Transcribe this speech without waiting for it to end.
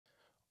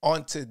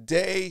On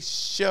today's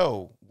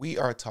show, we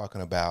are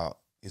talking about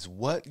is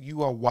what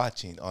you are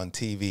watching on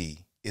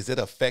TV. Is it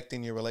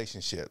affecting your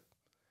relationship?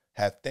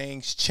 Have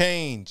things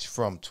changed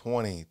from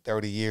 20,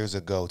 30 years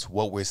ago to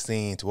what we're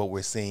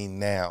seeing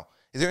now?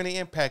 Is there any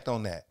impact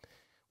on that?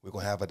 We're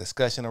going to have a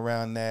discussion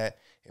around that.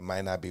 It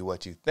might not be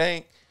what you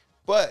think,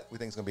 but we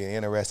think it's going to be an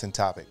interesting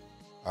topic.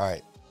 All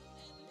right,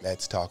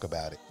 let's talk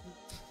about it.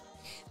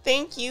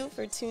 Thank you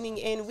for tuning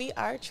in. We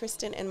are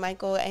Tristin and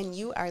Michael, and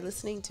you are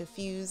listening to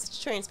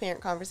Fused,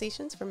 transparent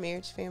conversations for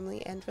marriage,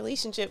 family, and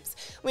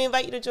relationships. We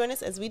invite you to join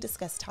us as we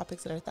discuss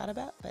topics that are thought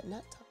about but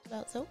not talked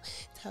about. So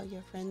tell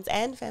your friends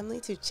and family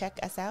to check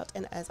us out.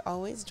 And as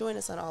always, join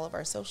us on all of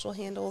our social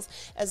handles,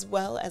 as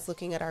well as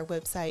looking at our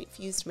website,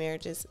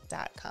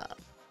 fusedmarriages.com.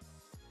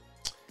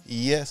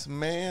 Yes,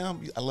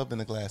 ma'am. I love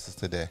the glasses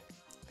today.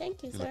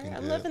 Thank you, You're sir. looking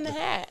I'm good. loving the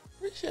hat.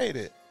 Appreciate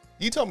it.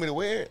 You told me to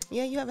wear it.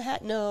 Yeah, you have a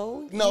hat?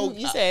 No. No.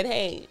 You said,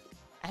 hey,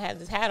 I have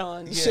this hat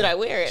on. Yeah. Should I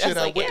wear it? Should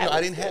I like, wear it? yeah, No,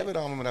 I didn't good. have it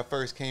on when I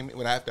first came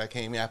in. After I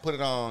came in, I put it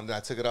on, then I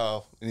took it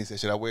off. And he said,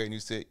 should I wear it? And you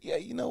said, yeah,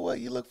 you know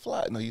what? You look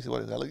fly. No, you said,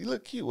 what is that? You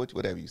look cute.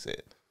 Whatever you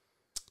said.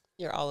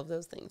 You're all of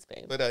those things,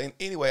 babe. But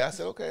anyway, I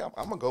said, okay, I'm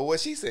going to go with what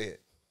she said.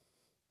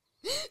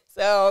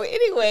 So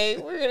anyway,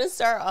 we're going to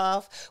start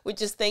off with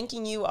just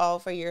thanking you all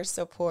for your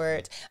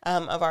support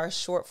of our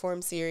short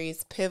form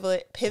series,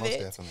 Pivot.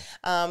 Most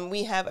definitely.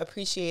 We have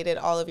appreciated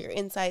all of your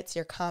insights,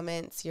 your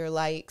comments, your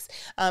likes.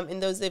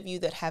 And those of you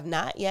that have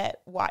not yet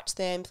watched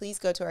them, please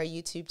go to our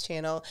YouTube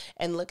channel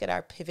and look at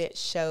our Pivot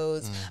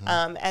shows.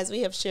 Mm-hmm. As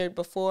we have shared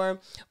before,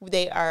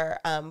 they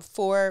are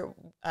four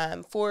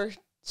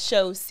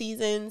show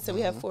seasons. So we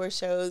have 4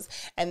 shows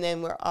and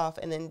then we're off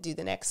and then do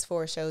the next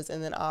 4 shows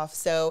and then off.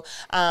 So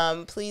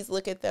please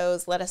look at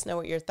those. Let us know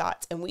what your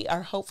thoughts. And we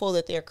are hopeful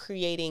that they're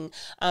creating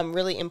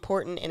really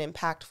important and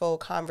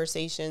impactful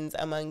conversations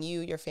among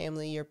you, your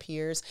family, your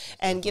peers,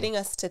 and getting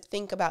us to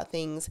think about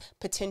things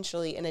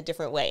potentially in a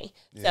different way.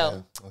 Yeah,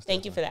 so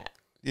thank you for that.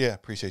 Yeah,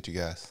 appreciate you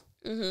guys.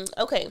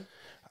 Okay.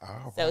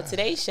 All So right.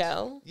 today's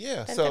show.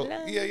 Yeah. Dun, So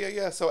dun, dun.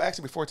 yeah. So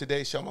actually, before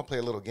today's show, I'm gonna play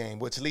a little game,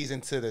 which leads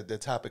into the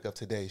topic of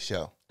today's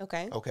show.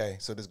 Okay. Okay.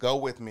 So just go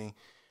with me.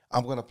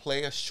 I'm gonna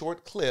play a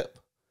short clip.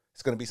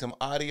 It's gonna be some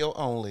audio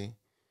only.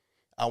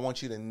 I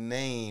want you to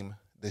name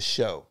the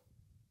show.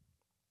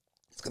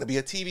 It's gonna be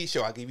a TV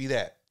show. I'll give you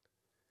that.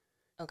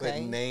 But Okay.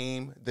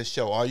 name the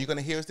show. All you're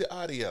gonna hear is the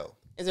audio.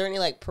 Is there any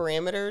like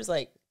parameters,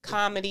 like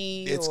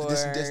comedy or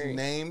Just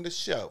name the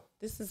show.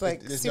 This is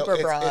like There's super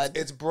no- broad.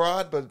 It's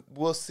broad, but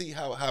we'll see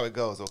how it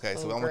goes. Okay,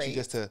 so I want you Great.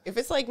 just to. If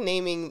it's like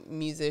naming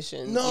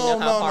musicians, No, you know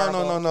how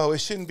horrible. no. It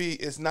shouldn't be.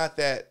 It's not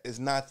that.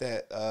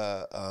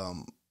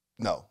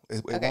 No,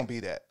 it Okay. won't be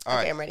that. All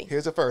Okay, right, I'm ready.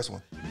 Here's the first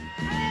one. Dude,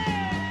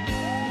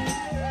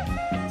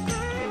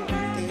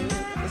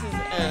 this is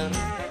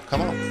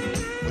Come on,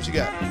 what you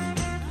got? I'm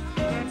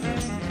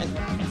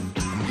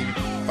gonna give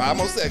you 5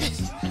 more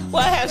seconds.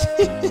 well, I have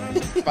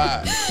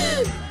 5,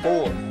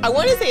 4. I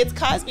want to say it's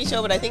Cosby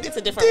Show, but I think it's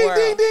a different Ding, world.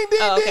 ding, ding, ding,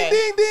 Oh, okay.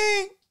 ding, ding,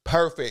 ding.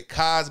 Perfect.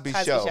 Cosby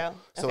Show.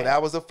 So Okay.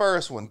 that was the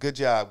first one. Good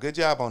job. Good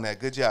job on that.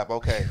 Good job.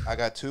 Okay, I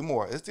got 2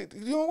 more. You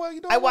know what?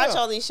 You know I watch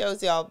all these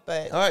shows, y'all,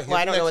 but All right, well,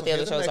 I don't know what the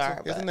other shows are.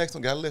 Here's the But next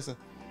one. Gotta listen.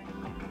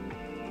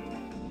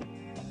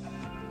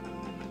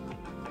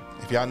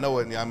 If y'all know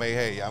it, y'all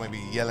may be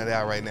yelling it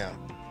out right now.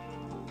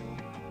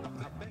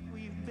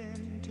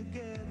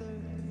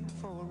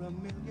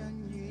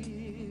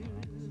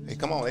 Hey,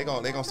 come on, they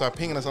gonna start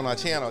pinging us on our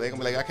channel. They gonna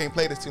be like, I can't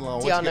play this too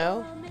long. do y'all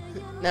know?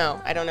 No,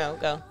 I don't know.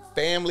 Go.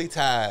 Family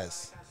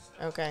Ties.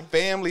 Okay.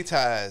 Family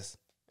Ties.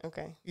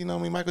 Okay. You know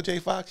me, Michael J.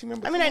 Fox. You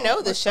remember? I mean, I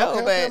know the show,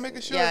 Okay, but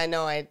making sure. yeah, I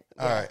know. All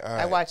right.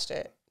 I watched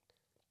it.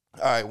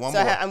 All right, one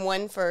So more.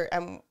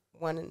 I'm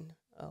one and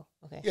oh,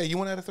 okay. Yeah, you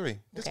 1 out of 3.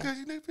 Just Okay.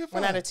 because you're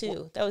fine. 1 out of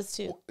 2. That was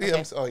 2.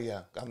 Yeah, Okay.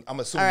 yeah. I'm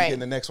assuming All you're right. getting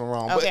the next one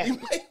wrong, Okay. but you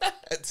may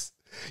not.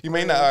 You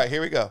may not. All right,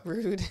 here we go.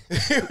 Rude.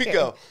 Here we Okay.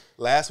 go.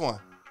 Last one.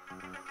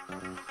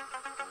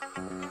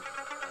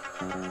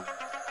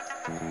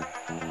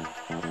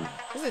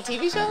 This is a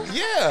TV show?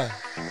 Yeah.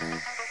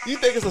 You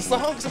think it's a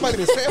song? Somebody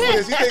done sampled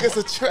this. You think it's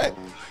a track?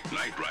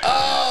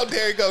 Oh,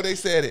 there you go. They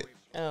said it.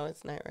 Oh,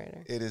 it's Knight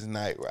Rider. It is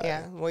Knight Rider.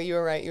 Yeah. Well, you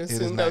were right. You It is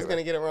assumed Knight I was Rider.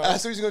 going to get it wrong. I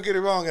assumed you was gonna get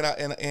it wrong,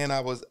 and I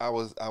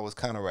was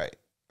kind of right.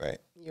 Right.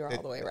 You're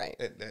all the way right.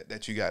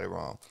 That you got it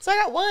wrong. So I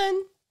got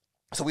 1.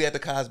 So we had the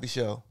Cosby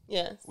Show.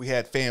 Yes. We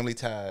had Family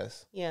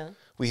Ties. Yeah.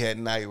 We had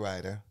Knight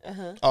Rider.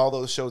 Uh-huh. All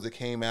those shows that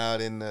came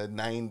out in the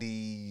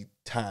 90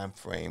 time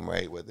frame,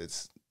 right? Whether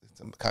it's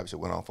Cosby Show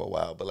went on for a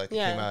while, but like it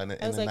Yeah, came out in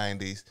it was the like-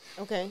 90s.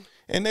 Okay.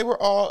 And they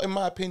were all, in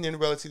my opinion,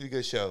 relatively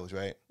good shows,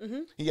 right?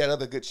 Mm-hmm. He had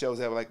other good shows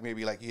that were like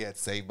maybe like he had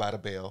Saved by the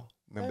Bell.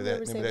 Remember that?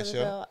 Remember that Saved by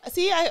show? the Bell.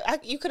 See, I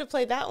you could have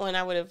played that one.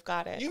 I would have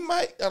got it. You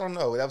might. I don't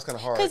know. That was kind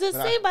of hard. Because it's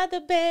But Saved by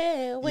the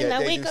Bell when I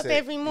they wake do up say-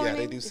 every morning.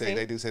 Yeah, they do say See?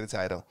 they do say the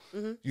title.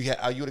 Mm-hmm. You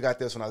would have got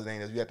this when I was naming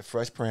this. You had the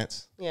Fresh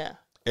Prince. Yeah.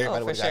 Everybody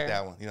for would have sure. got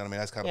that one. You know what I mean?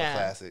 That's kind of Yeah. a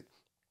classic.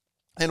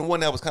 And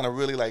one that was kind of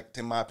really like,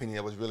 in my opinion,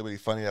 that was really, really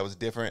funny. That was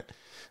different.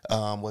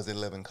 Was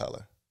In Living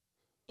Color.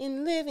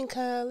 in living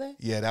color.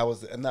 Yeah, that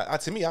was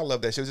to me. I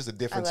love that show. Just a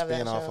different love that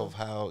spin off show. of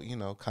how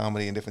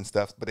comedy and different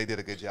stuff. But they did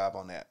a good job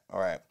on that. All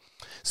right,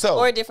 so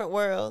Or a different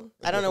world.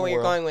 I don't know where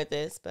you're world. going with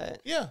this,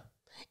 but Yeah,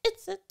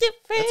 it's a different.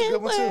 That's a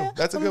good one, too. world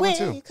That's a from good one, where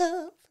too. you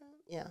come from.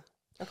 Yeah.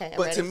 Okay. I'm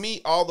but ready. to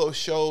me, all those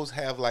shows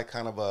have like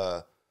kind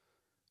of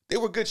they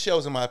were good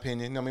shows in my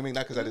opinion. I mean,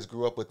 not because I just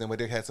grew up with them, but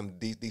they had some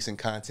decent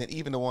content.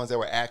 Even the ones that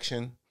were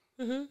action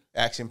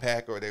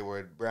packed, or they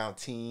were around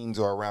teens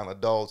or around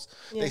adults,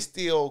 they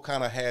still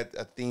kind of had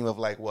a theme of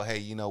like, well, hey,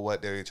 you know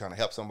what? They're trying to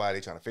help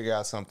somebody, trying to figure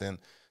out something,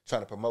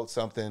 trying to promote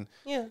something.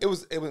 Yeah, it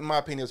was in my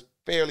opinion, it was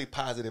fairly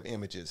positive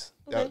images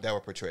that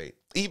were portrayed.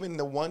 Even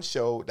the one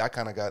show that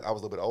I was a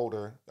little bit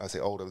older. I say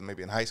older,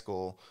 maybe in high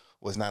school,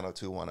 was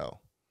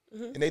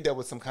 90210, and they dealt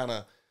with some kind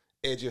of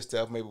edgier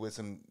stuff, maybe with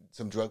some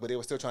drugs, but they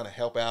were still trying to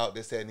help out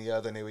this, that, and the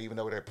other. And they were, even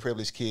though they're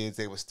privileged kids,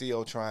 they were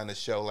still trying to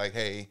show like,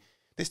 hey,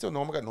 they still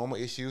got normal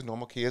issues,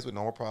 normal kids with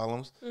normal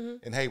problems,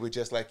 and hey, we're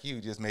just like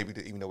you, just maybe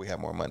even though we have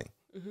more money.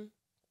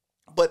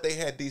 But they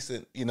had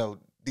decent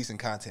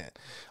content.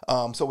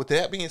 So with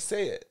that being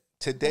said,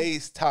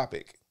 today's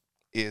topic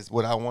is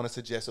what I want to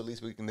suggest. At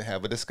least we can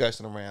have a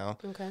discussion around.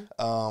 Okay.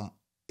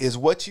 Is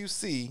what you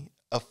see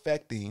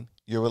affecting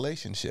your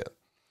relationship?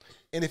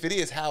 And if it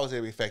is, how is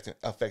it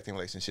affecting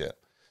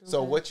relationship? Okay.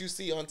 So what you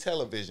see on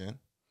television,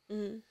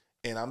 and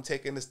I'm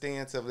taking the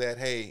stance of that,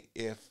 hey,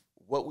 if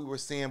what we were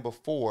seeing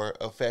before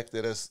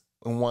affected us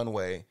in one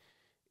way,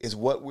 is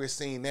what we're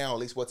seeing now, at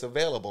least what's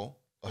available,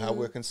 or how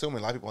we're consuming.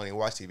 A lot of people don't even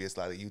watch TV. It's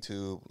a lot of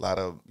YouTube, a lot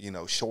of,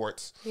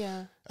 shorts.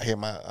 Yeah. I hear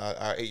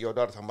our 8-year-old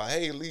daughter talking about,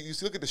 hey, you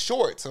look at the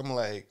shorts. I'm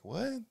like,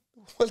 what?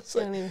 What's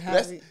like,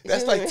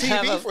 that's like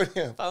TV for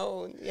them.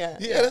 Phone. Yeah.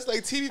 Yeah, that's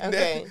like TV for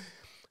them.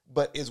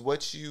 But is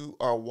what you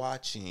are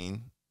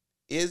watching,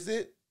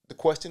 the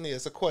question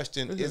is,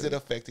 is it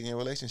affecting your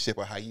relationship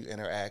or how you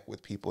interact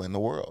with people in the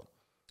world?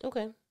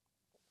 Okay.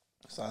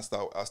 So I'll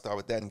start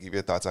with that and give you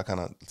your thoughts. I kind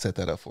of set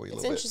that up for you a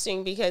little bit. It's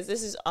interesting because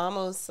this is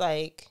almost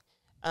like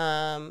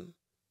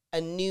a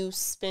new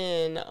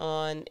spin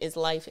on, is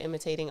life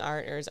imitating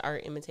art or is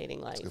art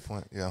imitating life? That's a good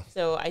point, yeah.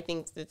 So I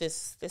think that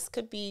this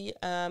could be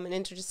an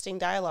interesting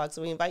dialogue.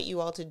 So we invite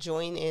you all to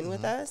join in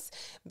with us,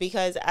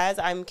 because as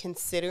I'm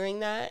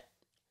considering that,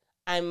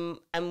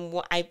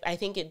 I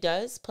think it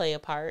does play a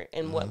part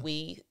in what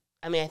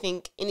I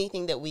think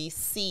anything that we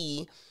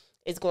see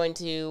is going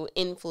to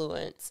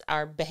influence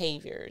our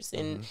behaviors,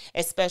 and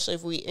especially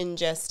if we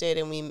ingest it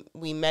and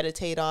we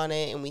meditate on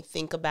it and we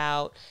think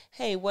about,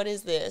 hey, what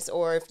is this?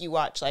 Or if you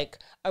watch like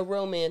a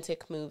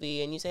romantic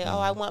movie and you say, oh,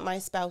 I want my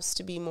spouse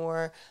to be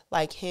more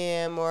like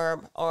him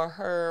or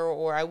her,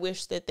 or I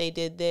wish that they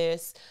did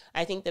this.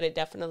 I think that it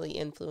definitely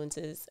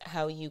influences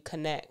how you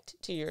connect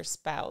to your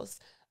spouse.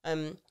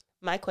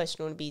 My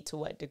question would be, to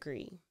what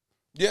degree?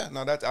 Yeah,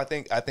 no, I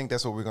think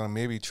that's what we're going to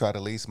maybe try to,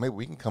 at least maybe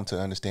we can come to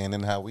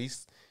understanding how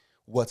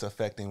what's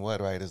affecting what,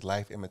 right? Is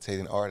life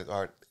imitating art? Is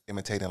art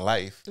imitating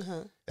life?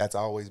 That's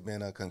always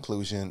been a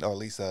conclusion, or at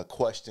least a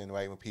question,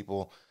 right? When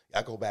people,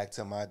 I go back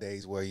to my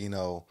days where,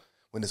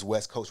 when this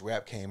West Coast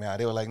rap came out,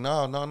 they were like,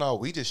 no,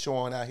 we just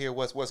showing out here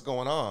what's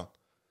going on.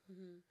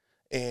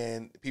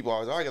 And people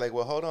always argue like,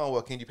 well, hold on,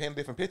 well, can you paint a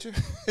different picture?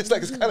 It's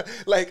kind of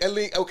like,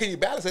 can you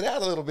balance it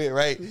out a little bit,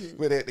 right?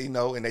 With it,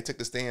 and they took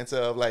the stance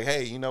of like,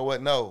 hey, you know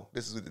what? No,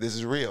 this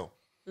is real.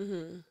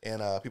 And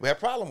people have a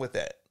problem with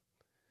that.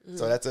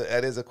 So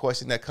that is a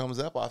question that comes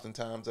up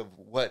oftentimes of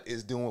what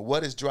is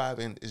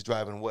driving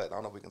what. I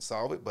don't know if we can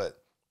solve it, but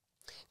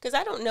because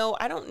I don't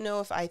know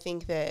if I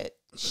think that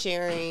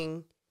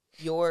sharing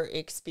your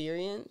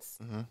experience,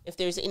 if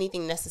there's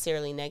anything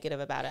necessarily negative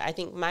about it. I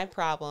think my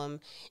problem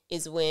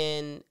is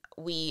when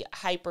we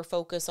hyper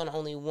focus on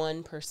only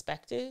one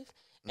perspective,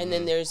 and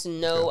then there's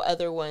no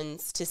other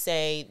ones to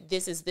say,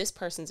 this is this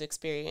person's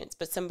experience,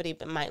 but somebody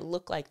that might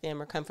look like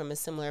them or come from a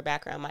similar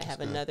background might have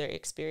another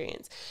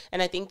experience.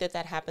 And I think that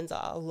happens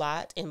a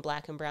lot in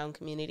Black and brown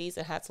communities.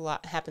 It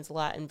happens a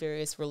lot in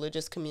various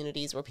religious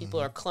communities where people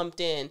are clumped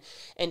in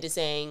into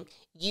saying,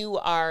 you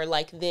are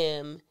like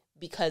them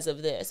because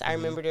of this. I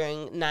remember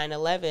during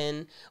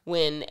 9/11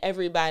 when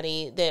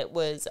everybody that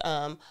was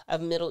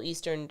of Middle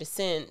Eastern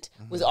descent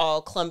was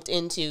all clumped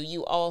into,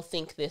 you all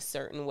think this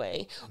certain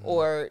way.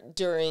 Or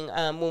during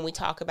when we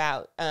talk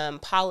about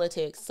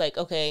politics, like,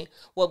 okay,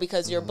 well,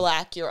 because you're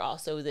Black, you're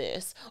also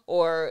this.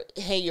 Or,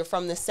 hey, you're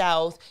from the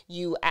South,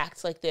 you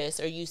act like this,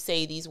 or you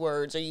say these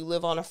words, or you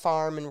live on a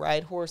farm and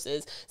ride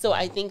horses. So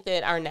I think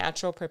that our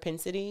natural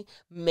propensity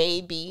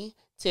may be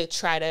to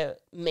try to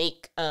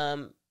make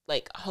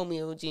like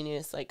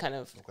homogeneous, like kind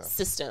of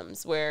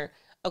systems where,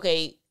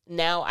 okay,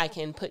 now I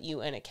can put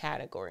you in a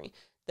category.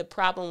 The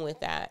problem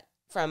with that,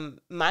 from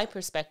my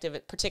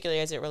perspective,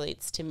 particularly as it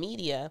relates to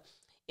media,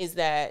 is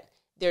that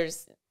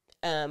there's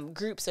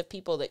groups of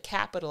people that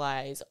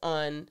capitalize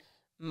on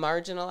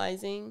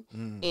marginalizing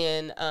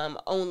and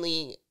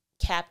only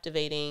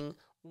captivating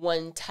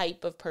one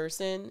type of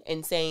person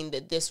and saying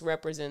that this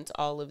represents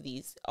all of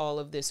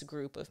this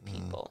group of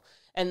people.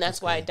 And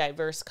that's why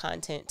diverse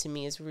content to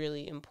me is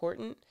really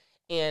important.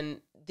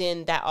 And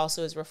then that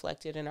also is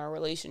reflected in our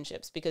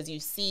relationships, because you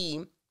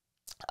see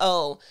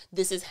oh,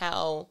 this is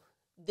how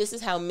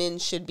men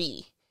should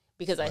be,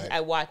 because I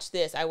watch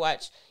this. I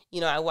watch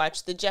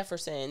the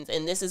Jeffersons,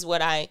 and this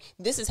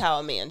is how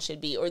a man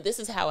should be, or this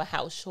is how a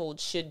household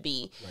should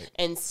be,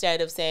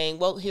 instead of saying,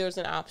 well, here's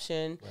an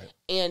option,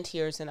 and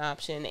here's an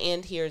option,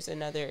 and here's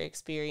another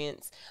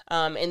experience.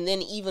 And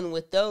then even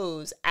with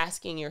those,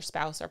 asking your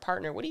spouse or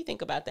partner, what do you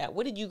think about that?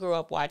 What did you grow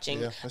up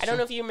watching? Yeah, I don't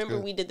know if you remember,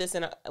 we did this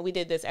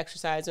this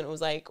exercise when it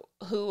was like,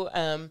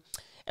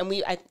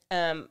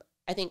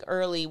 I think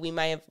early we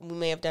may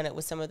have done it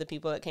with some of the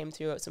people that came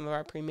through at some of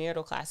our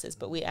premarital classes,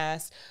 but we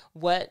asked,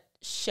 what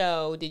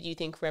show did you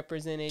think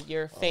represented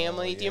your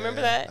family? Do you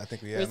remember that? I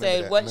think we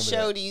said, what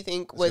show do you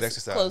think was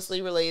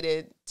closely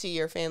related to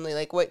your family?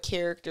 Like, what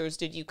characters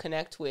did you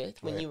connect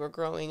with when you were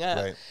growing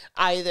up?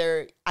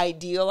 Either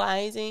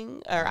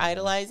idealizing or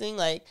idolizing,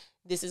 like,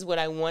 this is what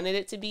I wanted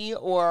it to be,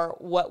 or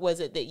what was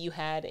it that you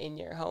had in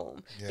your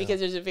home? Because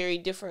there's a very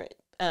different,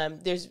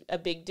 there's a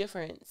big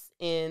difference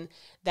in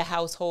the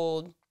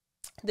household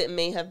that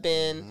may have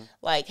been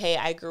like, hey,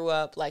 I grew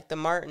up like the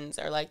Martins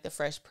or like the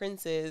Fresh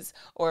Princes,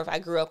 or if I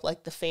grew up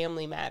like the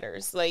Family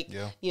Matters, like,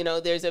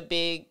 there's a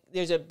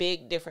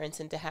big difference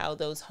into how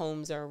those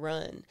homes are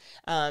run.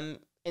 And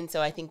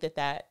so I think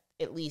that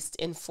at least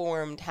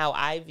informed how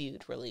I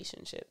viewed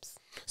relationships.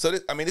 So,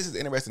 this is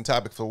an interesting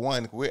topic. For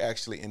one, we're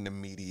actually in the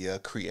media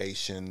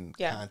creation,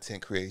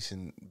 content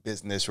creation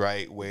business,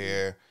 right?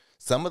 Where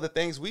some of the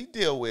things we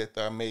deal with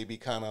are maybe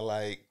kind of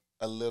like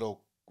a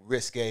little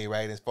risque,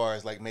 right? As far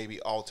as like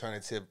maybe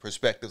alternative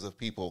perspectives of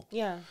people.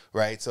 Yeah.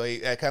 Right. So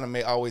that kind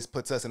of always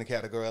puts us in the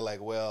category of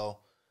like,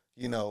 well,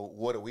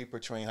 what are we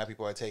portraying, how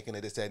people are taking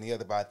it, this, that, and the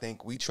other. But I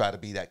think we try to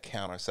be that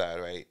counter side,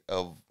 right?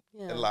 Of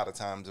a lot of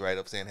times, right?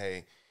 Of saying,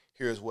 hey,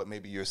 here's what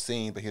maybe you're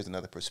seeing, but here's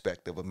another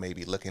perspective of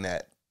maybe looking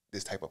at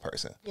this type of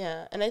person.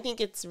 Yeah. And I think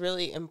it's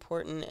really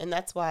important. And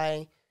that's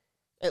why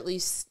at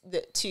least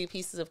the two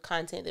pieces of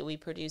content that we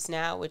produce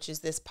now, which is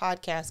this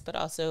podcast, but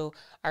also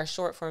our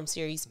short form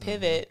series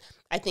Pivot,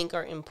 I think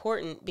are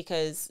important,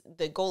 because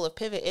the goal of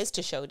Pivot is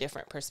to show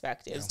different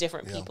perspectives,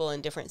 different people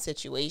in different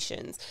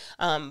situations,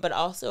 but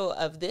also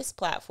of this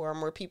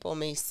platform where people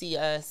may see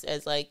us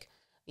as like,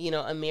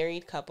 a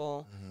married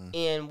couple,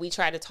 and we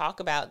try to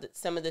talk about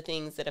some of the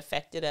things that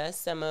affected us,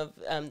 some of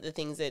the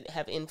things that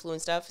have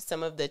influenced us,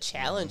 some of the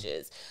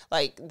challenges.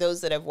 Like,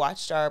 those that have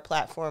watched our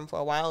platform for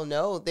a while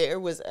know there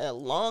was a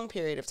long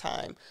period of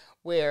time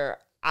where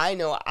I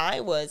know I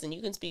was, and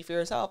you can speak for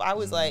yourself, I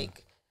was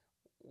like,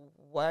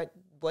 what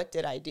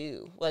did I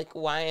do? Like,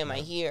 why am I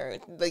here?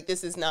 Like,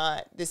 this is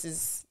not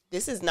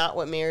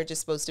what marriage is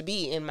supposed to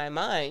be in my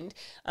mind.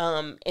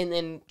 And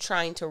then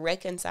trying to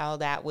reconcile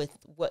that with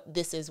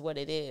this is what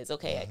it is.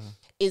 Okay.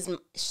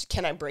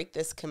 Can I break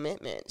this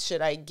commitment?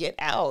 Should I get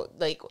out?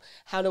 Like,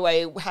 how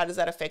does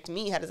that affect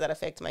me? How does that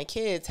affect my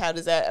kids? How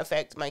does that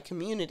affect my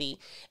community?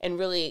 And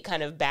really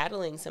kind of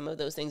battling some of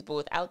those things. But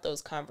without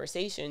those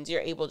conversations,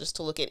 you're able just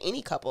to look at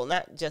any couple,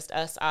 not just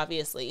us,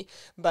 obviously,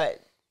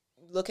 but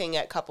looking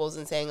at couples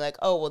and saying like,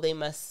 oh, well, they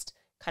must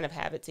kind of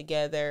have it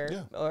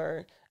together,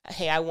 or,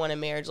 hey, I want a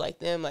marriage like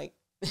them. Like,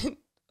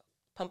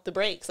 pump the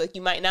brakes. Like,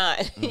 you might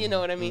not. You know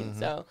what I mean?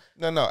 So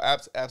no,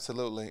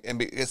 absolutely.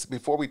 And it's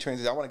before we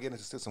transition, I want to get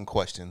into some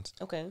questions.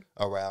 Okay.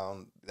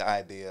 Around the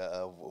idea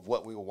of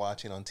what we were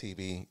watching on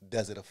TV.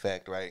 Does it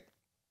affect our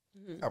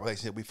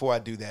relationship? Before I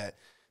do that,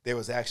 there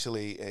was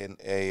actually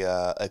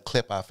a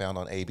clip I found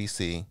on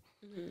ABC.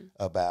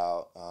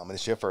 About and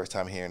it's your first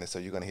time hearing it, so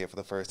you're going to hear it for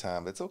the first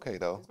time. It's okay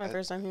though. It's my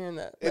first time hearing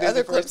that. It is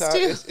the first time.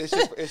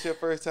 It's your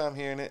first time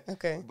hearing it.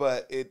 Okay.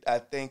 But I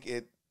think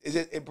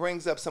it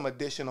brings up some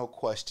additional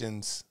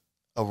questions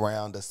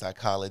around the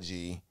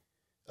psychology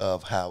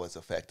of how it's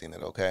affecting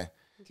it. Okay.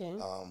 Okay.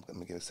 Let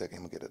me get a second.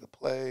 I'm gonna get it to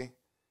play.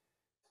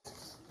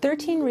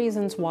 13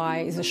 Reasons Why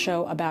is a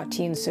show about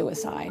teen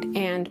suicide.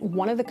 And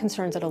one of the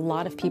concerns that a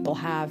lot of people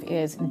have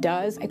is,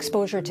 does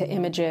exposure to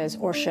images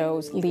or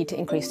shows lead to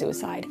increased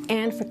suicide?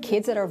 And for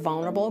kids that are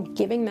vulnerable,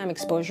 giving them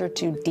exposure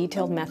to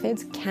detailed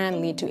methods can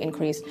lead to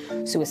increased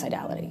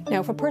suicidality. Now,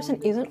 if a person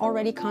isn't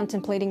already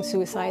contemplating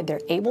suicide,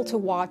 they're able to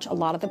watch a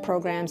lot of the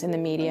programs in the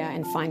media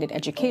and find it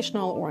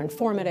educational or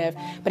informative,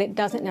 but it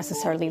doesn't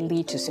necessarily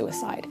lead to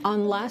suicide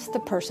unless the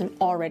person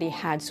already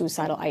had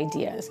suicidal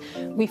ideas.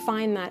 We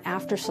find that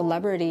after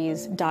celebrities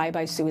die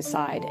by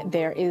suicide,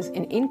 there is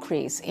an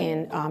increase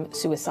in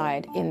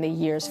suicide in the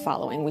years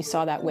following. We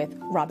saw that with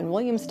Robin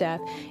Williams' death.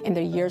 In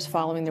the years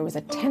following, there was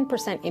a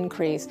 10%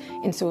 increase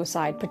in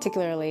suicide,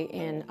 particularly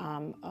in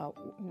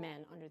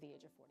men under the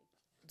age of 40.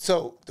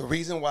 So the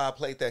reason why I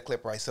played that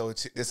clip, right? So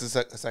this is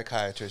a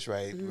psychiatrist,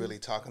 right? Really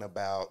talking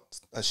about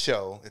a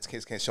show. It's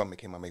Can't Show Me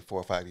came out maybe 4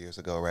 or 5 years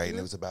ago, right? And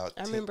it was about.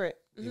 I remember it.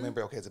 You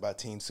remember? Okay, it's about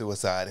teen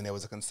suicide, and there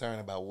was a concern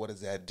about what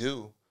does that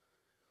do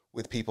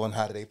with people and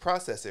how do they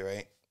process it,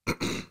 right?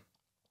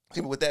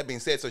 With that being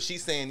said, so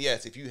she's saying,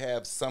 yes, if you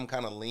have some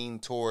kind of lean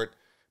toward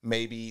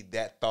maybe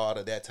that thought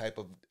or that type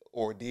of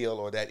ordeal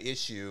or that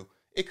issue,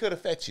 it could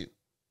affect you.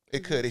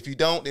 It could. If you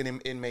don't,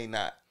 then it may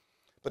not.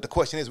 But the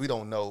question is, we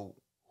don't know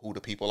who the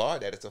people are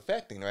that it's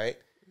affecting, right?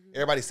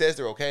 Everybody says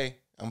they're okay.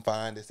 I'm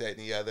fine, this, that, and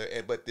the other.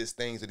 But these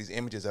things or these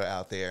images are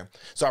out there.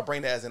 So I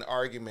bring that as an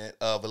argument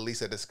of at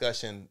least a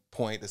discussion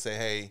point to say,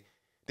 hey,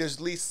 there's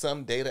at least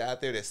some data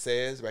out there that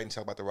says, right, and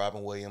talk about the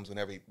Robin Williams,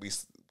 whenever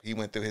he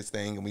went through his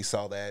thing and we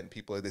saw that, and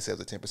people, this says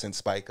a 10%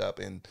 spike up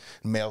in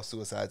male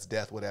suicides,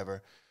 death,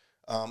 whatever.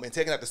 And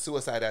taking out the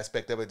suicide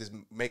aspect of it, just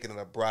making it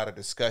a broader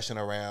discussion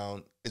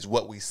around is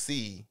what we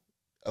see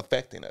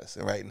affecting us,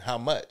 right, and how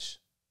much.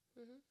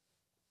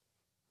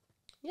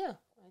 Yeah.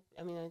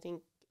 I mean, I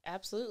think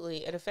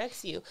absolutely it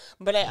affects you.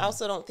 But I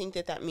also don't think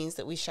that means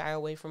that we shy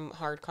away from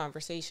hard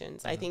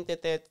conversations. I think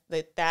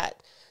that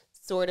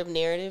sort of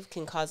narrative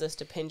can cause us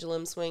to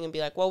pendulum swing and be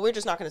like, well, we're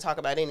just not going to talk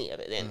about any of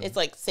it. And it's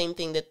like the same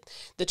thing that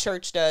the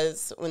church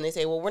does when they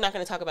say, well, we're not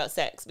going to talk about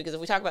sex, because if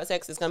we talk about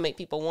sex, it's going to make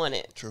people want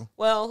it. True.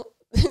 Well,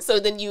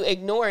 so then you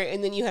ignore it,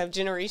 and then you have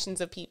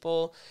generations of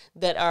people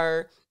that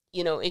are,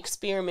 you know,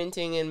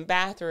 experimenting in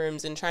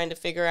bathrooms and trying to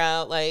figure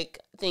out like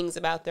things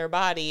about their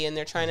body, and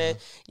they're trying to,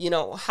 you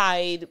know,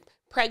 hide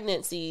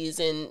pregnancies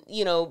and,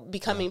 you know,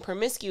 becoming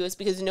promiscuous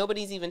because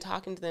nobody's even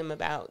talking to them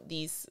about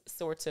these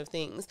sorts of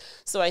things.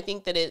 So I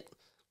think that it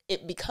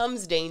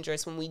becomes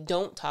dangerous when we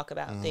don't talk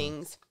about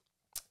things.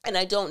 And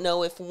I don't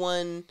know if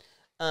one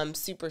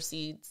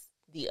supersedes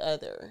the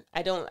other.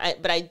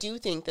 But I do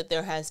think that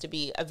there has to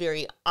be a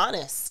very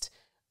honest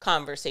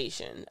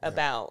conversation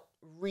about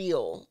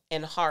real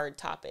and hard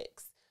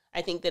topics.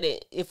 I think that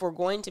if we're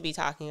going to be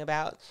talking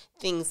about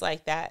things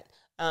like that,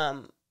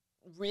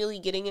 really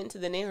getting into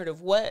the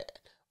narrative, what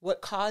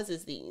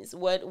causes these?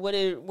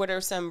 What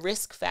are some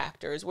risk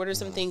factors? What are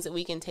some things that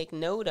we can take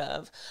note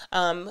of?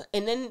 And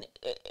then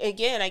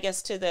again, I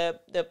guess to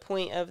the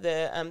point of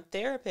the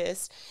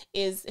therapist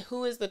is,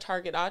 who is the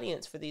target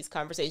audience for these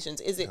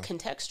conversations? Is it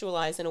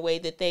contextualized in a way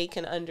that they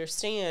can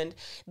understand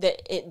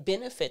that it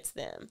benefits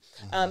them?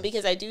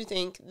 Because I do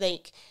think,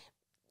 like,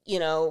 you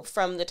know,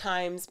 from the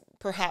times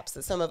perhaps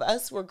that some of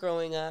us were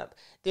growing up,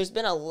 there's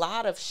been a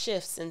lot of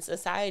shifts in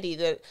society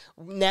that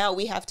now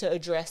we have to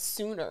address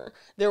sooner.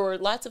 There were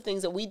lots of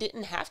things that we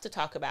didn't have to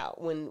talk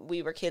about when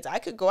we were kids. I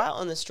could go out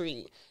on the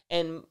street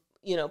and,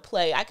 you know,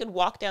 play. I could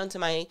walk down to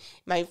my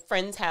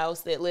friend's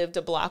house that lived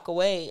a block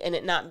away, and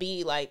it not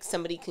be like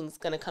somebody going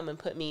to come and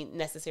put me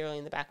necessarily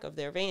in the back of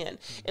their van.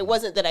 It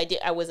wasn't that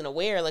I wasn't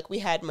aware. Like, we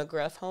had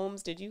McGruff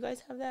homes. Did you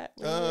guys have that?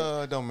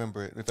 I don't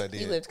remember it if I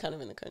did. You lived kind of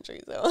in the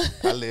country, so.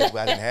 I lived, but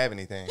I didn't have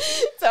anything.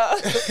 So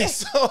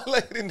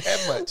Like, I didn't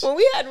have much. Well,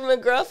 we had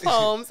McGruff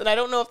homes, and I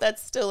don't know if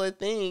that's still a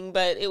thing,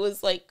 but it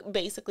was like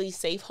basically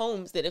safe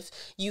homes that if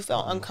you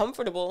felt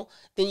uncomfortable,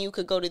 then you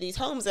could go to these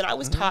homes. And I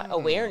was taught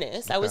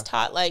awareness. I was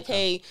taught, like,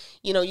 hey,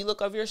 you know, you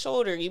look over your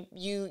shoulder.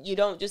 You're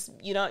not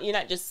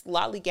just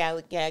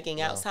lollygagging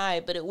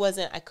outside. But it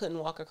wasn't. I couldn't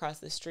walk across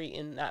the street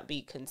and not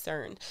be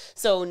concerned.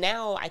 So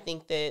now I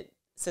think that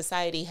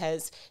society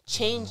has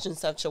changed in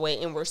such a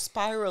way, and we're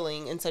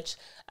spiraling in such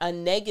a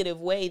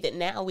negative way, that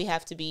now we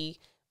have to be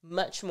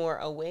much more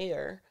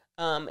aware.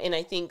 And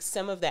I think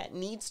some of that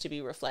needs to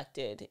be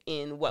reflected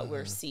in what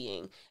we're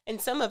seeing.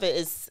 And some of it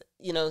is,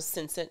 you know,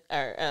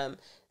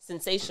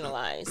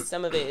 sensationalized.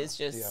 Some of it is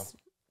just,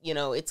 you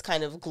know, it's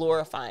kind of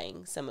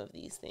glorifying some of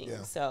these things.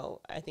 Yeah.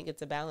 So I think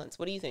it's a balance.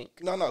 What do you think?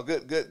 No,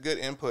 good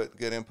input.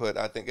 Good input.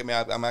 I think, I'm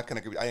not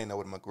going to agree. I didn't know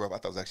what McGruff, I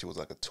thought it was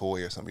like a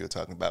toy or something you were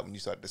talking about. When you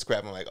started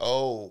describing, like,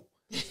 oh,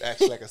 it's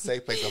actually like a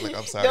safe place. I'm like,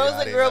 I'm sorry. Those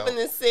that grew up in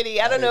the city.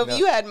 I don't know if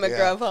you had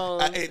McGruff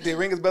homes. It did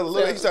ring his bell a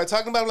little bit. You started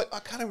talking about it, I'm like, I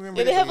kind of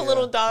remember. Did it have a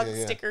little dog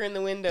sticker in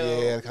the window?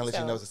 Yeah, kind of let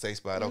you know it's a safe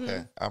spot.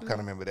 Okay. I kind of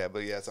remember that.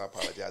 But so I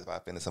apologize if I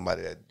offended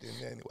somebody that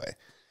didn't anyway.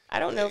 I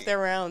don't know if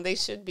they're around. They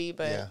should be,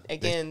 but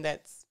again,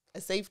 that's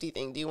a safety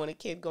thing. Do you want a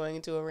kid going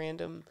into a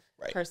random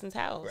person's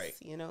house? Right.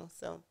 You know,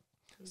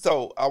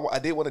 So I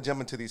did want to jump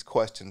into these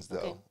questions,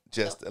 though,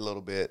 just a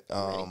little bit.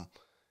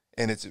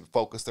 And it's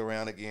focused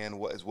around, again,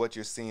 what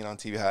you're seeing on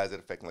TV, how is it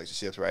affecting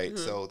relationships, right?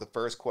 So the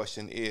first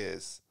question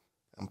is,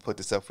 I'm going to put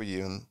this up for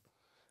you.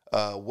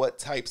 What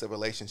types of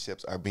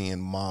relationships are being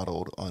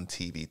modeled on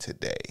TV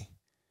today?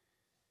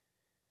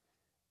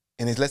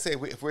 And let's say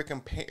if we're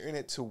comparing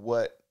it to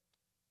what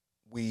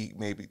we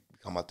maybe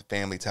come about, the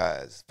Family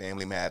Ties,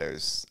 Family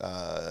Matters,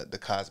 the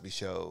Cosby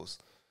shows.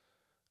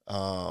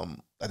 I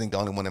think the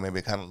only one that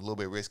maybe kind of a little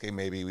bit risky,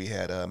 maybe we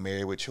had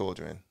Married with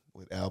Children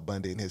with Al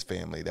Bundy and his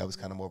family. That was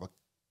kind of more of a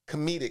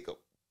comedic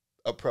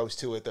approach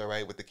to it, though,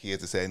 right? With the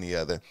kids, this, that, and the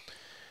other.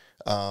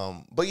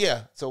 But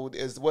yeah, so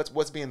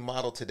what's being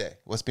modeled today?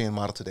 What's being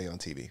modeled today on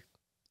TV?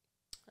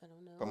 I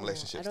don't know. From a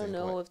relationship standpoint.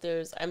 know if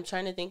there's. I'm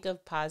trying to think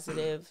of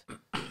positive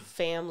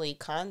family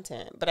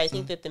content, but I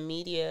think that the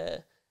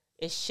media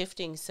is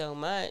shifting so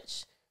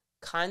much.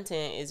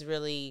 Content is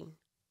really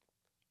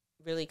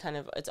kind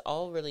of, it's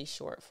all really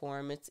short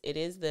form. It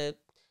is the,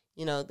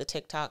 you know, the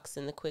TikToks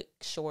and the quick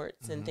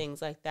shorts and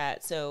things like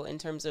that. So in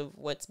terms of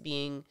what's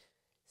being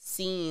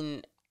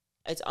seen,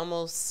 it's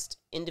almost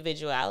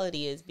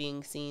individuality is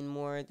being seen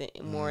more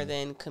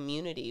than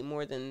community,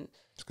 more than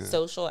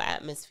social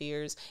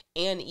atmospheres.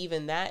 And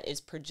even that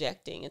is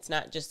projecting. It's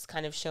not just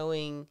kind of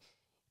showing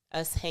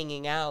us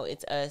hanging out.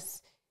 It's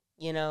us,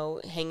 you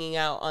know, hanging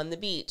out on the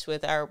beach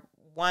with our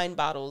wine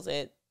bottles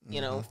at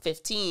know,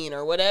 15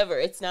 or whatever.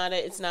 It's not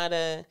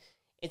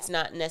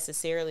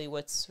necessarily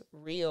what's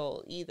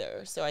real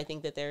either. So I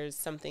think that there's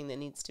something that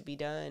needs to be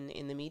done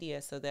in the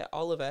media so that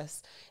all of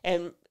us,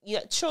 and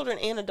children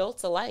and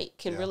adults alike,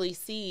 can really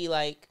see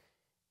like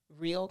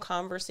real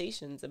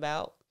conversations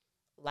about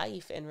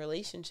life and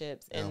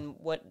relationships and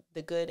what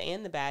the good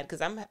and the bad. Because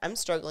I'm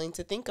struggling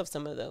to think of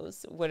some of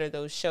those. What are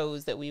those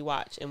shows that we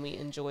watch and we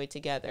enjoy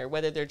together,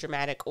 whether they're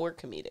dramatic or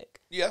comedic?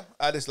 Yeah,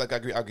 I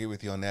agree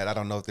with you on that. I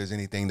don't know if there's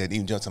anything that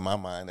even jumps in my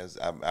mind as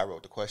I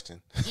wrote the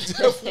question.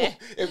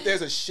 If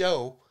there's a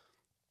show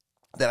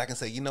that I can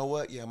say, you know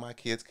what, yeah, my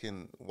kids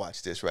can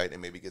watch this, right,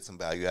 and maybe get some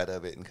value out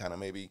of it, and kind of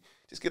maybe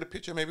just get a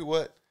picture, maybe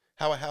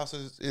how a house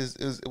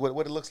is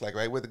what it looks like,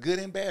 right, with the good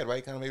and bad,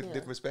 right, kind of maybe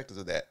different perspectives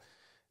of that.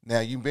 Now,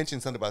 you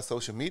mentioned something about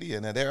social media.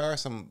 Now, there are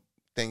some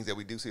things that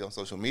we do see on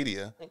social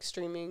media. Like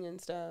streaming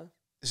and stuff.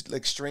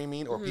 Like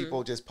streaming or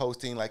people just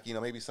posting, like, you know,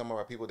 maybe some of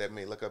our people that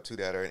may look up to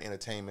that are in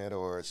entertainment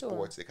or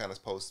sports, they kind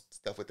of post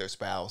stuff with their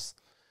spouse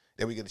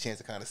that we get a chance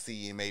to kind of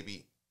see and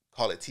maybe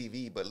call it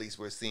TV, but at least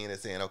we're seeing it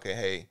saying, okay,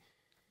 hey,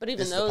 but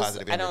even those,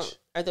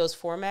 are those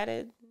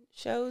formatted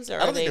shows? Or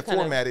I don't think they're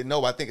formatted.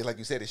 No, I think, like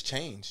you said, it's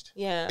changed.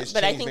 Yeah, it's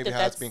but changed I think maybe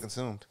that how it's being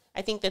consumed.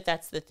 I think that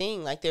that's the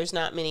thing. Like, there's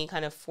not many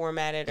kind of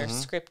formatted or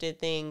scripted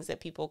things that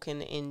people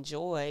can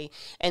enjoy.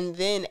 And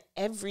then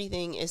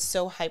everything is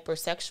so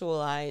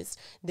hypersexualized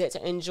that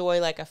to enjoy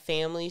like a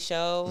family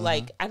show,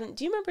 like,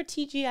 do you remember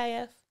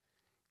TGIF?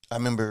 I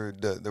remember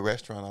the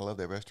restaurant. I love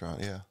that restaurant.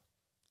 Yeah.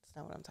 That's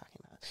not what I'm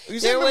talking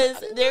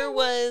about. There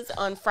was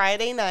on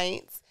Friday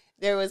nights,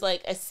 there was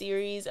like a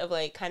series of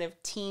like kind of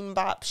teen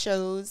bop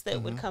shows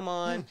that would come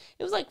on.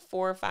 It was like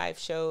 4 or 5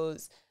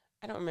 shows.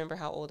 I don't remember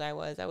how old I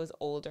was. I was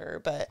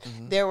older, but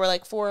there were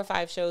like 4 or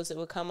 5 shows that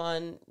would come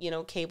on, you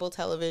know, cable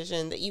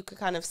television that you could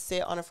kind of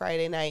sit on a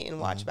Friday night and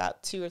watch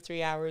about 2 or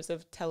 3 hours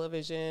of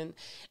television.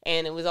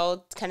 And it was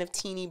all kind of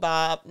teeny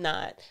bop,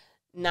 not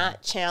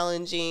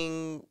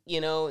challenging,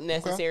 you know,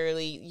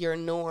 necessarily your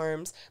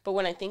norms. But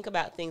when I think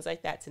about things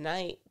like that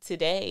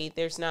today,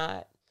 there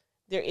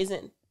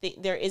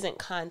isn't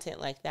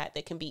content like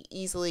that can be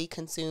easily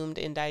consumed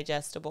and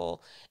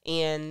digestible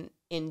and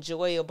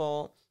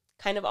enjoyable,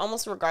 kind of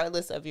almost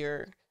regardless of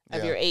your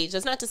age.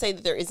 That's not to say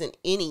that there isn't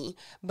any,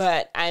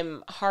 but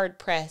I'm hard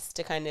pressed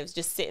to kind of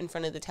just sit in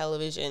front of the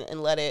television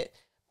and let it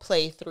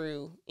play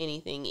through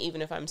anything,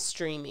 even if I'm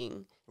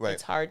streaming. Right.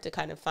 It's hard to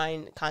kind of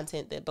find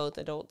content that both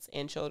adults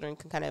and children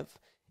can kind of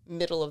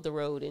middle of the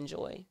road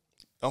enjoy.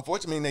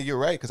 Unfortunately, you're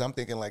right, because I'm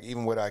thinking like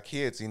even with our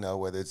kids, you know,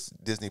 whether it's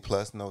Disney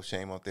Plus, no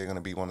shame if they're going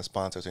to be one of the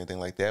sponsors or anything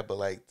like that, but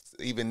like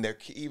even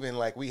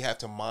like we have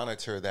to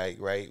monitor that,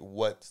 right,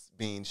 what's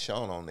being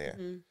shown on there.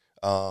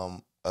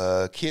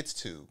 Kids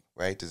Tube,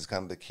 right? This is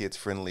kind of the kids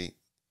friendly,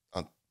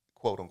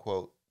 quote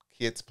unquote,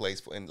 kids place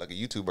for in like a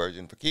YouTube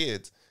version for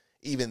kids.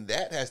 Even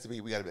that has to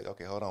be. We got to be like,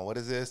 okay, hold on, what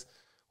is this?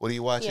 What are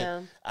you watching?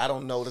 Yeah. I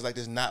don't know.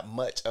 There's not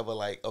much of a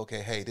like, okay,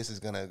 hey, this is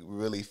going to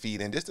really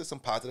feed in. Just to some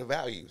positive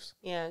values.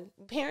 Yeah.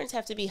 Parents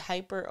have to be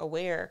hyper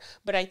aware,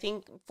 but I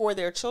think for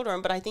their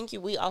children, but I think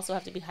we also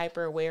have to be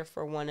hyper aware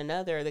for one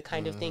another, the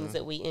kind of things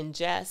that we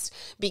ingest,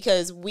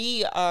 because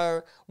we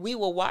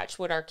will watch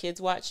what our kids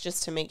watch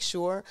just to make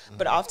sure,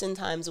 but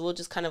oftentimes we'll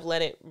just kind of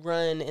let it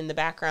run in the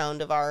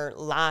background of our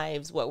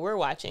lives, what we're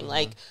watching.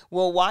 Like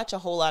we'll watch a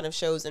whole lot of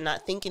shows and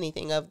not think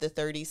anything of the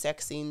 30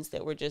 sex scenes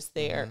that were just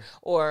there,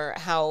 or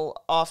how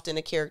often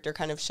a character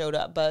kind of showed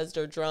up buzzed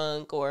or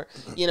drunk, or,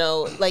 you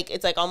know, like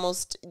it's like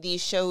almost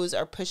these shows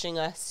are pushing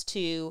us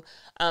to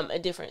a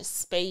different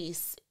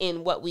space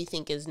in what we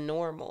think is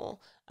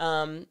normal.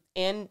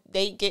 And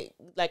they get,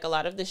 like a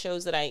lot of the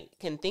shows that I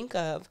can think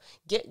of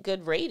get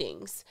good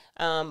ratings.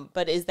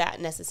 But is that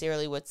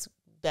necessarily what's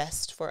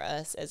best for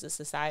us as a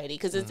society?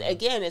 Because it's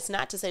again, it's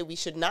not to say we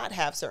should not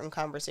have certain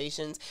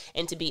conversations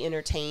and to be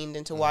entertained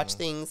and to watch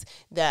things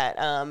that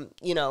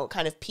you know,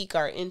 kind of pique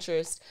our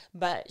interest,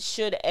 but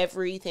should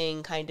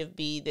everything kind of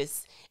be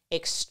this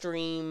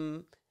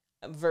extreme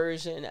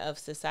version of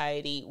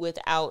society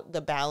without the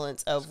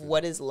balance of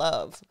what is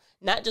love,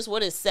 not just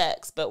what is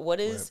sex, but what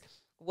is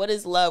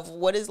love?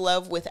 What is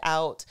love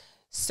without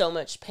so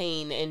much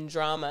pain and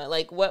drama?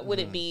 Like, what would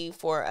it be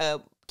for a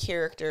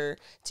character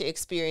to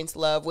experience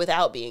love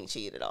without being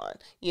cheated on?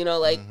 You know,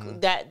 like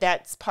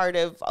that's part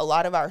of a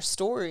lot of our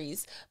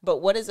stories, but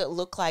what does it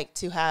look like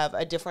to have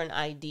a different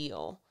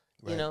ideal?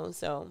 You know,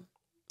 so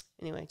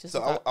anyway, just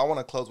so I want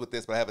to close with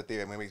this, but I have a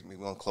theory. Maybe we're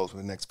going to close for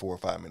the next 4 or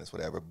 5 minutes,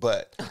 whatever.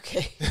 But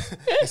okay,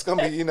 it's going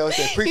to be, you know, it's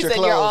that preacher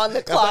close. You're on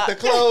the clock. I'm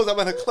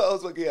going to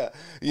close, but yeah,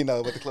 you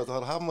know, but the close.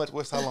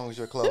 How long is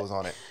your close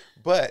on it?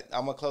 But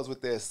I'm going to close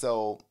with this.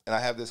 So, and I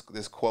have this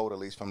quote, at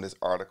least from this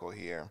article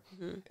here,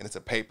 and it's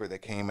a paper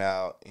that came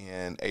out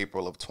in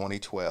April of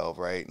 2012,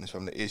 right? And it's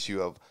from the issue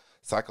of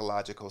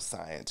Psychological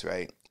Science,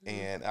 right?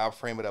 And I'll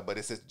frame it up, but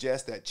it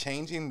suggests that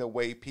changing the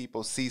way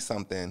people see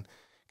something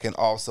can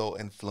also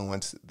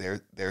influence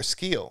their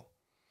skill,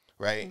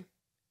 right?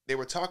 They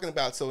were talking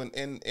about, so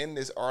in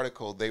this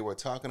article, they were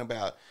talking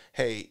about,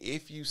 hey,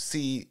 if you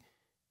see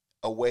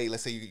a way,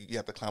 let's say you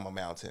have to climb a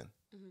mountain,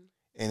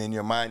 and in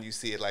your mind you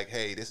see it like,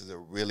 hey, this is a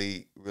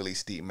really, really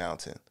steep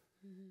mountain.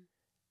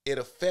 It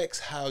affects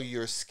how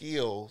your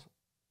skill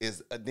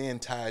is then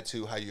tied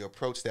to how you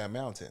approach that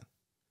mountain.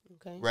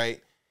 Okay.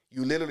 Right?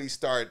 You literally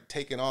start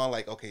taking on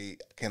like, okay,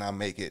 can I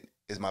make it?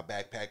 Is my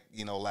backpack,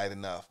 light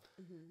enough?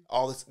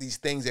 All these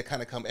things that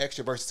kind of come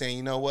extra versus saying,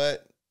 you know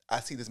what? I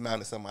see this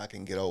mountain as something I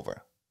can get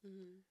over.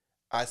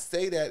 I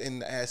say that in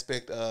the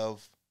aspect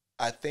of,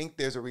 I think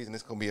there's a reason.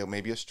 It's going to be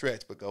maybe a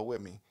stretch, but go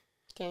with me.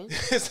 Okay.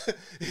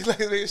 It's like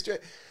a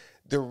stretch.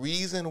 The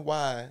reason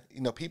why,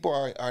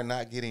 people are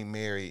not getting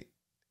married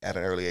at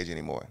an early age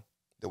anymore.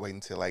 They're waiting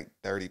until like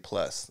 30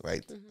 plus,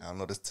 right? I don't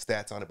know the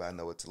stats on it, but I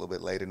know it's a little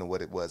bit later than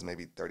what it was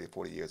maybe 30 or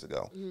 40 years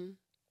ago.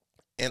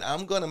 And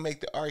I'm going to make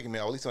the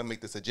argument, or at least I'm going to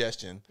make the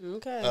suggestion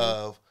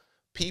of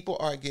people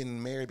aren't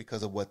getting married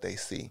because of what they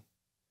see.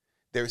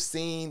 They're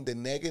seeing the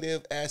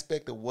negative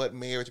aspect of what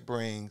marriage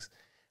brings,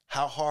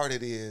 how hard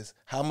it is,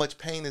 how much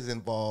pain is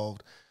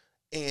involved.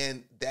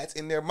 And that's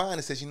in their mind.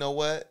 It says, you know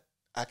what?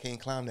 I can't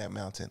climb that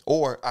mountain,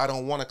 or I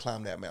don't want to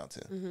climb that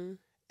mountain.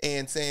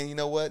 And saying, you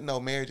know what? No,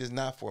 marriage is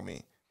not for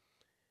me.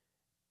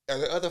 Are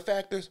there other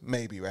factors?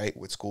 Maybe, right?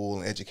 With school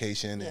and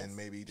education and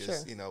maybe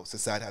just,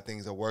 society, how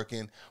things are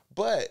working.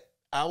 But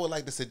I would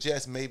like to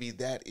suggest maybe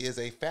that is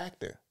a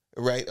factor,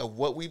 right? Of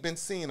what we've been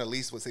seeing, at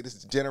least we'll say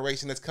this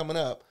generation that's coming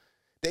up.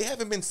 They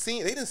didn't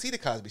see the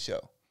Cosby Show.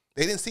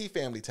 They didn't see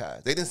Family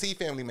Ties. They didn't see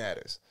Family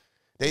Matters.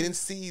 They didn't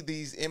see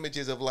these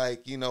images of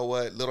like,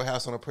 Little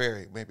House on the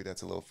Prairie. Maybe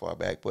that's a little far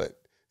back, but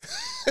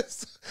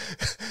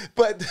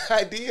but the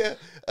idea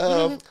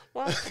of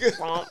I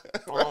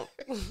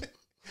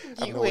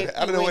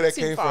don't know where that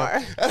came from.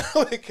 I don't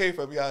know where it came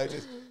from. Y'all, I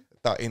just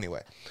thought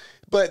anyway.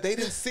 But they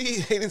didn't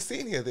see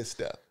any of this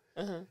stuff.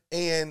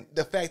 And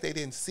the fact they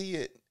didn't see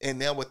it, and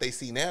now what they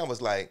see now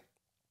was like,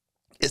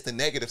 it's the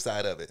negative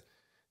side of it.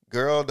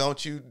 Girl,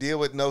 don't you deal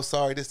with no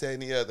sorry, this, that,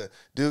 and the other.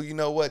 Dude, you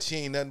know what? She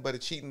ain't nothing but a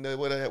cheating,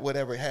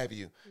 whatever have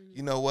you.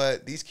 You know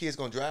what? These kids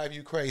gonna drive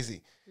you crazy.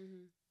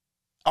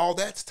 All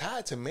that's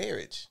tied to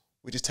marriage,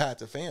 which is tied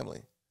to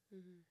family.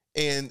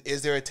 And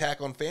is there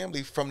attack on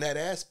family from that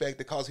aspect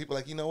that causes people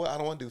like, you know what? I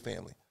don't want to do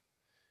family.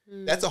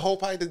 That's a whole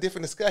probably the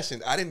different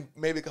discussion.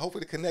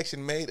 Hopefully the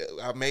connection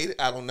I made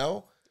it. I don't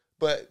know.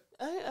 But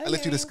I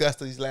let you discuss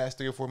these last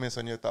 3 or 4 minutes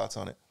on your thoughts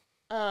on it.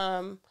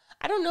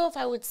 I don't know if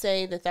I would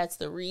say that that's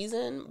the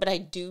reason, but I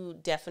do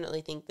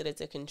definitely think that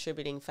it's a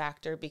contributing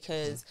factor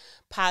because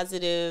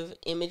positive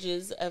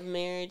images of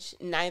marriage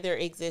neither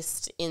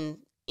exist in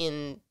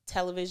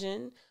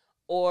television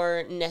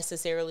or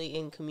necessarily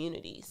in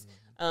communities.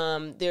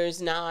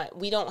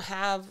 We don't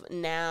have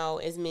now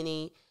as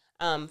many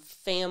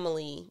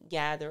family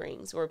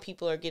gatherings where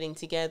people are getting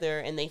together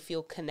and they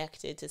feel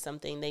connected to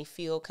something. They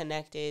feel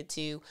connected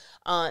to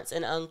aunts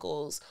and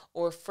uncles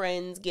or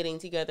friends getting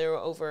together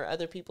over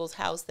other people's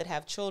house that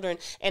have children.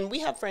 And we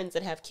have friends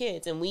that have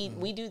kids, and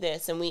we do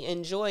this and we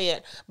enjoy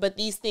it. But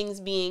these things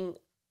being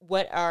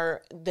what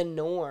are the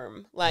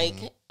norm, like,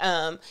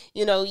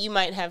 you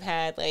might have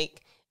had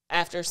like,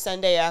 after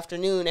Sunday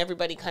afternoon,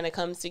 everybody kind of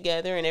comes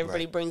together and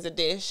everybody brings a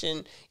dish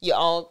and you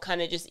all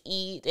kind of just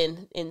eat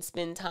and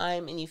spend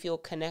time and you feel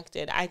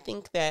connected. I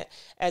think that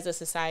as a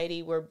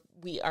society where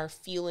we are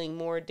feeling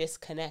more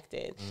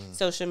disconnected,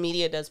 social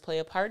media does play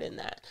a part in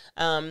that.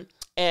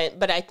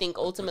 But I think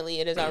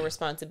ultimately it is our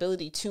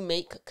responsibility to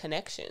make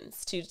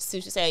connections, to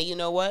say, you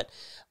know what,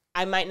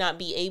 I might not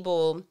be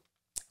able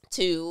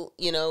to,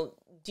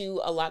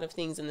 do a lot of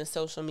things in the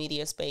social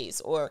media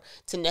space or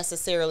to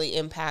necessarily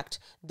impact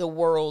the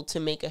world to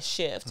make a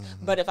shift.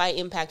 But if I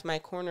impact my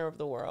corner of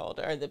the world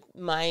or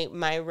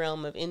my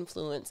realm of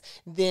influence,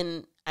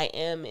 then I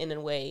am in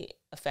a way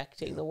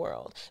affecting the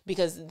world,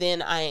 because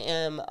then I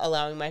am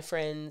allowing my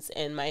friends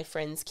and my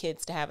friends'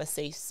 kids to have a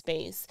safe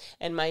space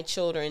and my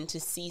children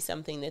to see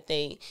something that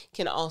they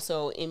can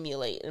also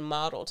emulate and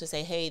model, to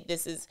say, hey,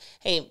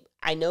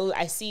 I know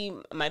I see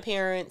my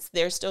parents,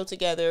 they're still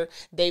together,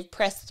 they've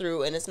pressed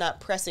through, and it's not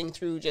pressing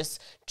through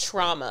just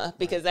trauma,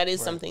 because that is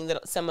something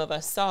that some of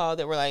us saw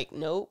that we're like,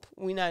 nope,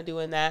 we're not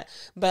doing that.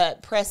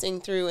 But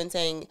pressing through and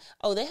saying,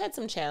 oh, they had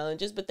some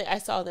challenges, but I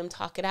saw them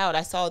talk it out.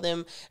 I saw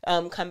them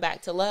come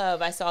back to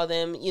love. I saw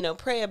them,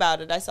 pray about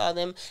it. I saw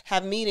them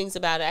have meetings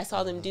about it. I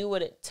saw them do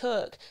what it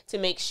took to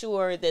make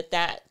sure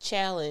that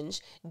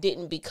challenge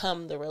didn't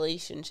become the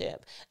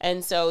relationship.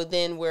 And so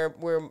then we're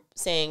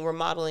saying we're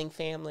modeling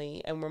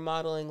family and we're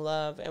modeling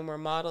love and we're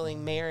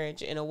modeling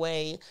marriage in a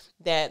way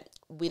that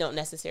we don't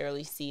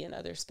necessarily see in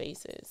other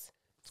spaces.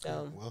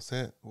 So well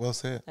said. Well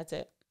said. That's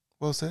it.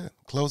 Well said.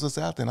 Close us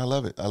out then. I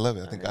love it.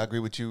 I think I agree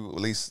with you at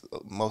least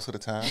most of the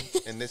time.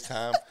 And this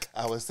time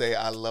I would say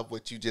I love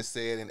what you just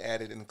said and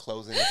added in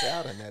closing us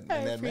out in that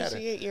matter. I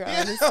appreciate your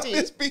honesty.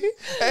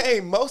 Hey,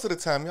 most of the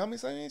time,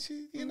 saying,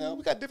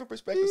 we got different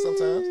perspectives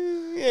sometimes.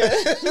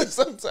 Yeah.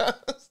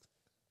 Sometimes.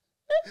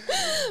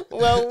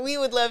 Well, we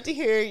would love to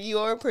hear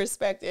your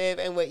perspective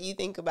and what you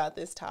think about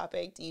this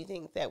topic. Do you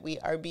think that we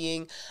are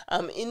being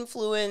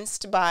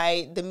influenced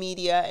by the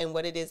media and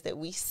what it is that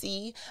we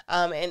see?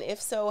 And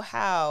if so,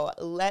 how?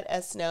 Let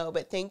us know.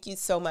 But thank you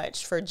so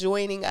much for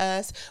joining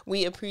us.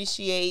 We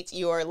appreciate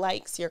your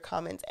likes, your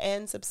comments,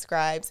 and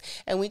subscribes.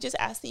 And we just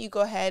ask that you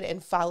go ahead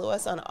and follow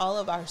us on all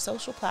of our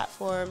social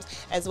platforms,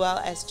 as well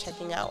as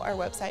checking out our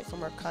website for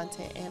more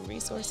content and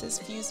resources,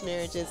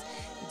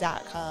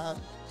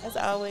 fusemarriages.com. As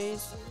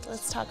always,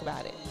 let's talk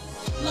about it.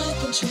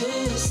 Like a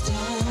Tristin.